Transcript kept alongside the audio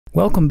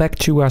Welcome back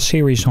to our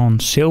series on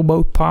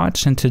sailboat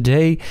parts, and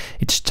today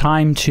it's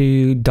time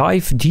to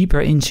dive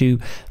deeper into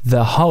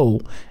the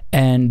hull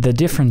and the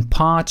different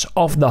parts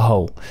of the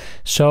hull.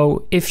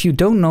 So if you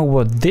don't know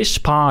what this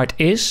part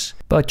is,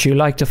 but you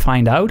like to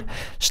find out,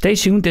 stay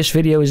tuned. This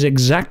video is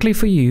exactly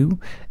for you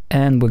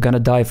and we're gonna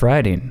dive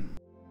right in.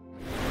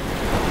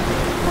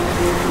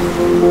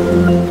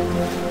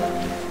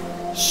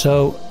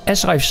 So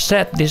as I've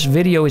said, this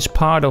video is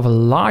part of a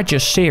larger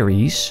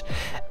series,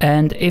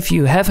 and if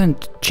you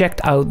haven't checked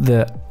out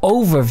the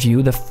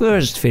overview, the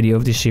first video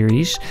of the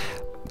series,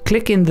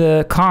 click in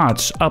the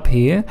cards up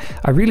here.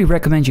 I really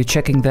recommend you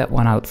checking that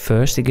one out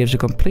first. It gives a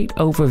complete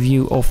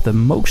overview of the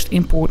most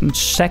important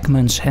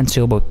segments and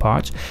sailboat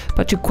parts.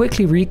 But to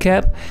quickly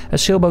recap, a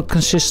sailboat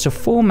consists of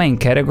four main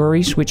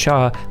categories, which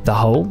are the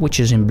hull, which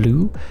is in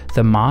blue,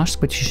 the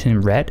mast, which is in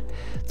red,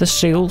 the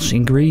sails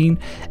in green,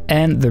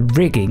 and the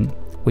rigging,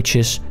 which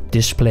is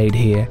displayed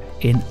here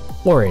in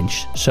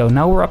orange. So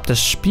now we're up to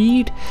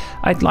speed.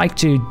 I'd like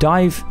to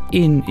dive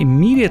in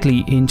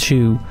immediately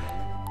into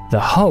the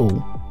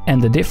hull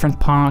and the different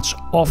parts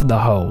of the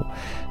hull.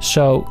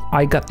 So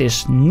I got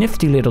this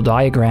nifty little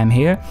diagram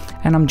here,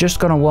 and I'm just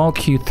gonna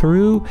walk you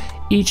through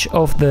each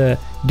of the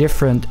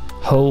different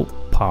hull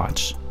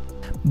parts.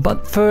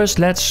 But first,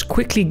 let's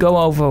quickly go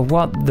over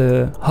what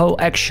the hull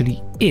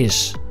actually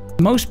is.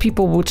 Most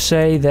people would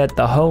say that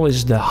the hull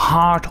is the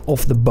heart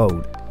of the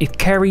boat. It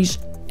carries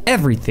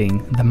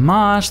everything: the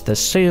mast, the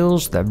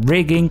sails, the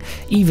rigging,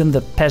 even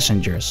the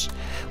passengers.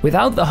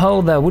 Without the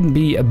hull, there wouldn't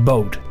be a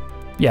boat.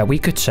 Yeah, we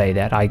could say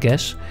that, I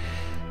guess.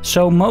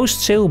 So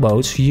most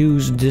sailboats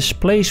use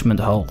displacement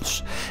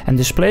hulls, and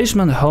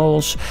displacement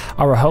hulls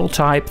are a hull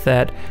type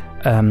that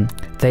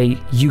they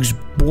use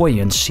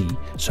buoyancy,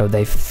 so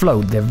they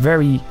float. They're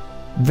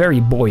very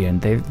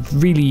buoyant. They've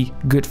really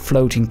good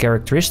floating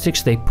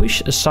characteristics. They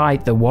push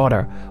aside the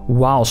water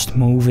whilst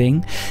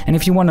moving. And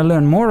if you want to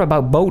learn more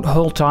about boat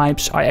hull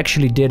types, I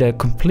actually did a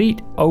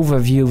complete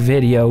overview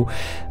video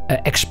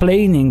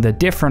explaining the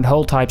different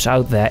hull types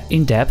out there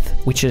in depth,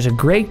 which is a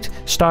great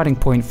starting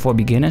point for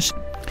beginners.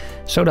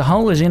 So the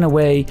hull is in a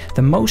way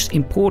the most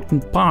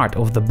important part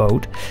of the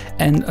boat,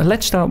 and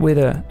let's start with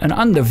an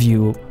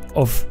underview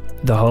of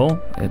the hull.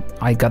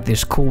 I got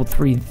this cool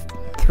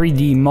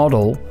 3D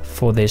model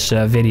for this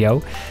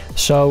video,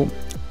 so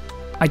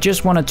I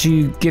just wanted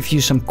to give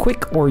you some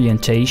quick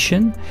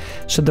orientation.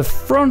 So the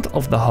front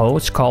of the hull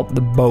is called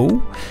the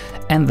bow,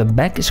 and the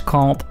back is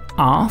called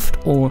aft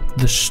or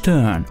the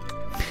stern.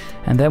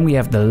 And then we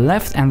have the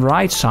left and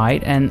right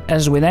side, and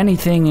as with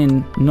anything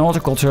in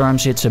nautical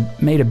terms, it's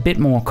made a bit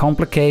more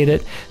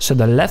complicated. So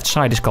the left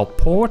side is called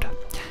port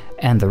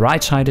and the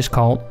right side is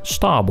called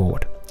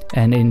starboard,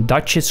 and in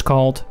Dutch it's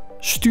called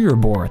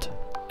stuurboord.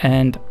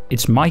 And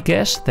it's my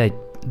guess that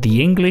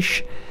the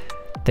English,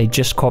 they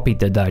just copied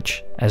the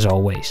Dutch as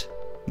always.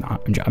 No,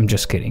 I'm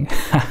just kidding.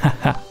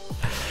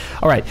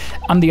 All right,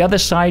 on the other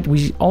side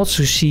we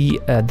also see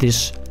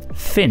this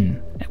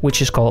fin,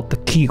 which is called the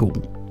keel.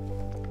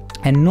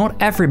 And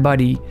not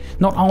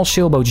all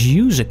sailboats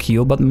use a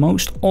keel, but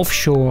most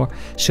offshore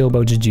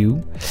sailboats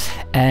do.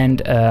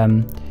 And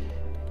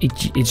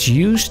it's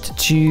used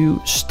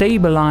to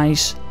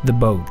stabilize the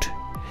boat.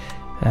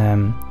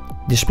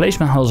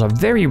 Displacement hulls are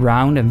very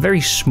round and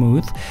very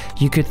smooth.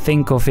 You could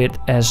think of it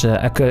as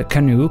a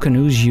canoe.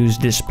 Canoes use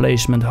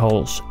displacement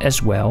hulls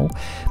as well,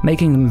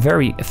 making them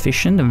very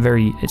efficient and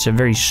it's a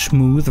very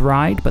smooth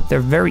ride, but they're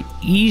very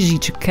easy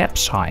to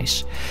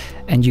capsize.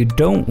 And you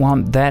don't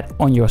want that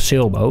on your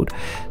sailboat,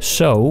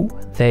 so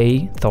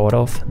they thought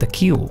of the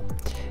keel.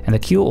 And the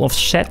keel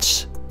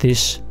offsets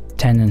this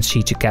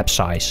tendency to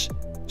capsize,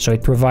 so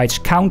it provides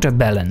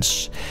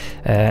counterbalance.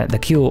 The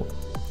keel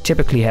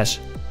typically has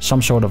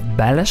some sort of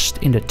ballast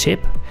in the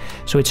tip,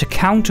 so it's a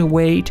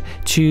counterweight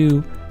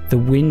to the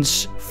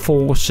wind's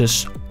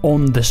forces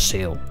on the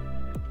sail.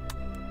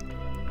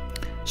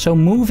 So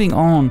moving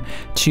on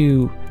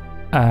to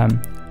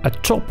a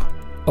top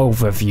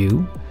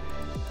overview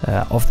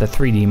of the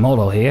 3D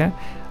model here,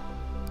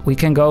 we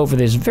can go over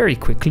this very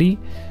quickly.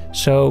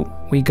 So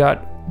we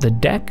got the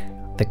deck,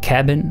 the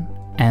cabin,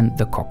 and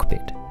the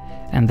cockpit.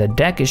 And the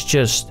deck is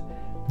just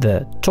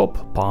the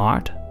top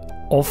part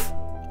of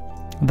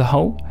the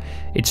hull.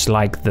 It's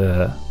like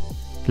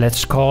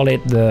let's call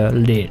it the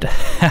lid.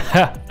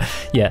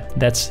 Yeah,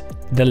 that's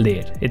the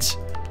lid.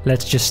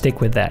 Let's just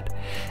stick with that.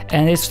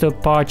 And it's the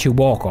part you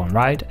walk on,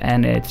 right?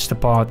 And it's the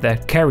part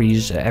that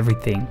carries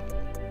everything.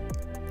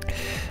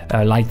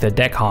 Like the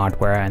deck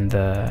hardware and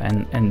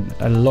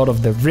a lot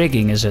of the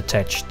rigging is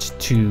attached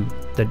to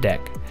the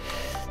deck.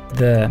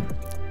 The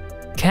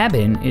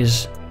cabin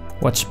is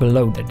what's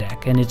below the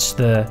deck, and it's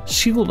the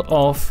sealed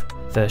off,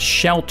 the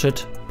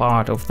sheltered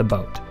part of the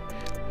boat,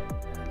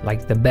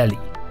 like the belly.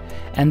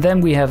 And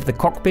then we have the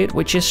cockpit,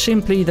 which is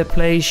simply the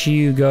place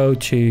you go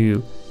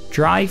to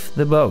drive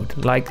the boat.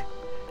 Like,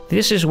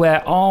 this is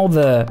where all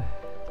the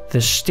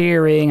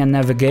steering and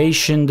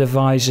navigation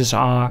devices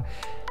are,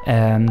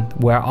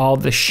 where all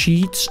the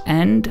sheets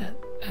end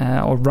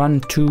or run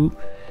to,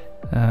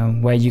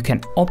 where you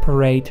can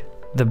operate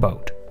the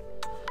boat.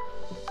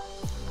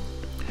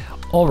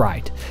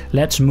 Alright,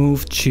 let's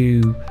move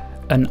to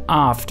an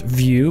aft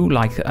view,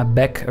 like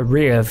a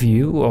rear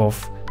view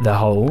of the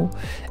hull.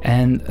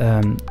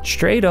 And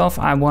straight off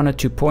I wanted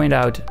to point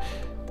out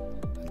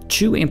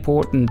two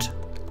important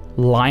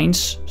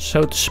lines,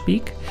 so to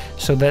speak.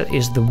 So that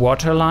is the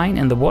water line,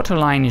 and the water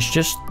line is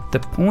just the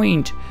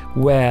point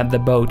where the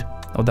boat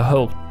or the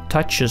hull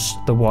touches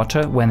the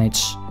water when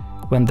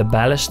the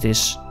ballast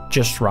is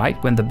just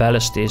right, when the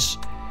ballast is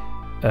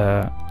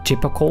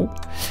typical.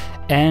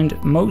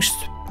 And most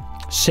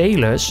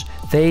sailors,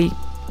 they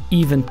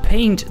even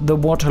paint the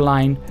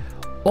waterline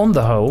on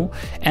the hull,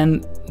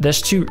 and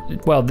there's two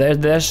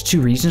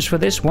reasons for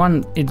this.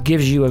 One, it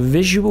gives you a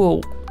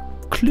visual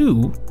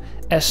clue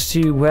as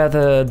to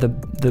whether the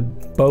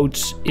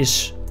boat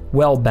is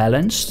well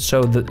balanced,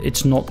 so that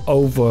it's not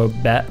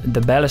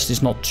the ballast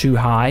is not too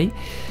high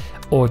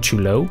or too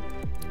low,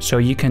 so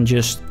you can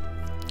just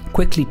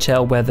quickly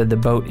tell whether the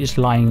boat is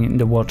lying in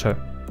the water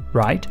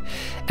right.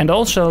 And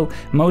also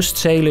most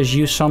sailors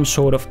use some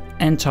sort of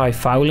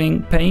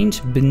anti-fouling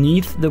paint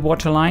beneath the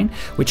waterline,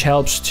 which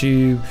helps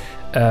to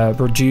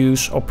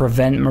reduce or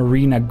prevent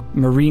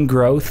marine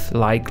growth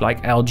like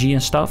algae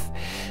and stuff,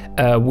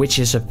 which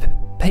is a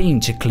pain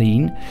to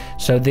clean.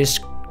 So this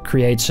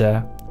creates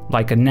a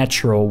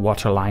natural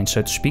waterline,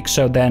 so to speak.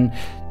 So then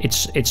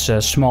it's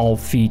a small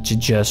feat to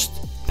just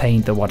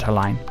paint the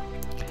waterline.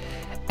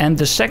 And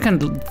the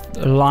second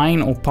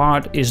line or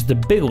part is the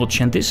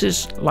bilge, and this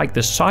is like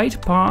the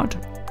side part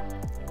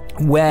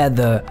where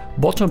the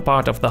bottom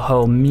part of the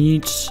hull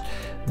meets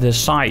the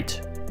side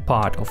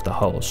part of the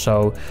hull.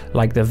 So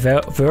like the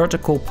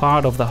vertical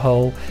part of the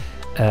hull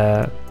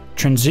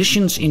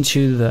transitions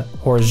into the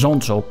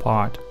horizontal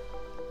part,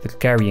 the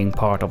carrying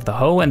part of the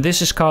hull, and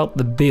this is called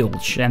the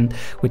bilge. And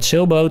with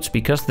sailboats,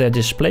 because they're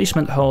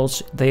displacement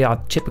hulls, they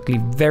are typically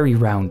very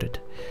rounded.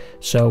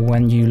 So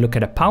when you look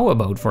at a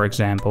powerboat, for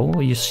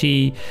example, you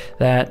see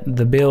that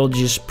the bilge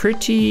is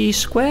pretty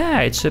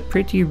square. It's a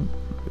pretty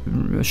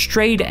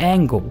straight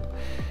angle,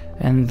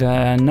 and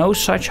no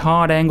such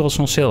hard angles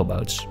on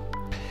sailboats.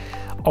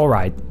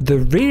 Alright, the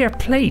rear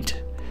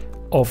plate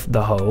of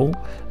the hull,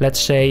 let's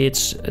say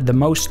it's the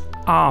most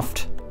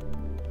aft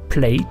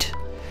plate,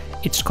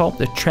 it's called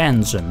the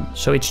transom.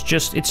 So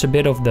it's a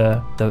bit of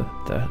the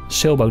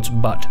sailboat's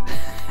butt.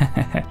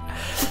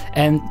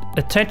 And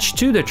attached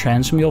to the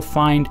transom you'll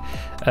find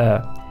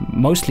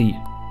mostly,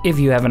 if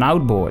you have an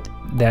outboard,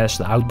 there's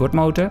the outboard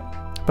motor,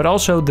 but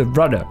also the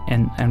rudder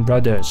and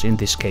rudders in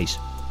this case.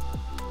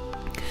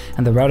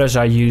 And the rudders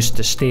are used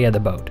to steer the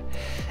boat.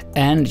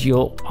 And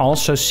you'll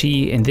also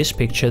see in this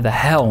picture the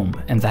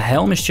helm, and the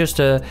helm is just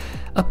a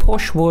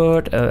posh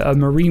word, a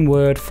marine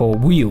word for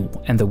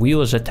wheel, and the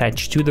wheel is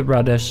attached to the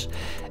rudders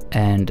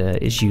and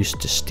is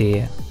used to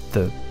steer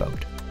the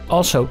boat.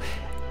 Also,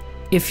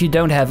 if you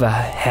don't have a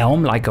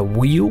helm, like a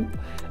wheel,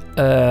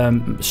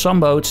 some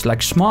boats,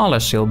 like smaller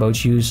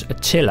sailboats, use a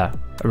tiller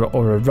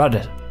or a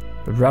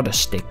rudder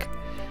stick,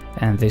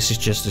 and this is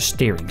just a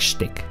steering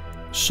stick.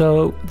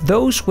 So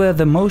those were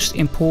the most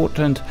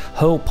important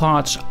hull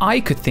parts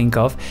I could think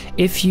of.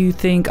 If you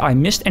think I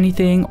missed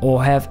anything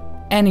or have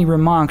any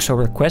remarks or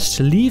requests,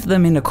 leave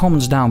them in the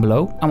comments down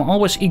below. I'm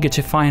always eager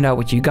to find out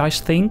what you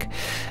guys think,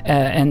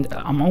 and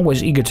I'm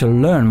always eager to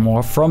learn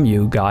more from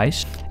you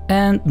guys.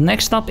 And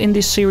next up in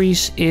this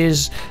series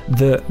is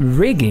the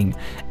rigging,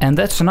 and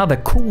that's another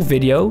cool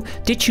video.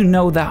 Did you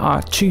know there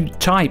are two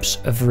types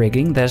of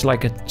rigging? There's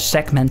like a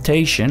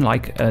segmentation,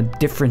 like a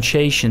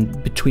differentiation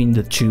between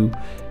the two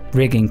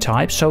rigging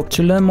types. So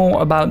to learn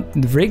more about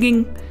the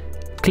rigging,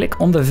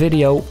 click on the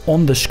video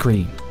on the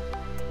screen.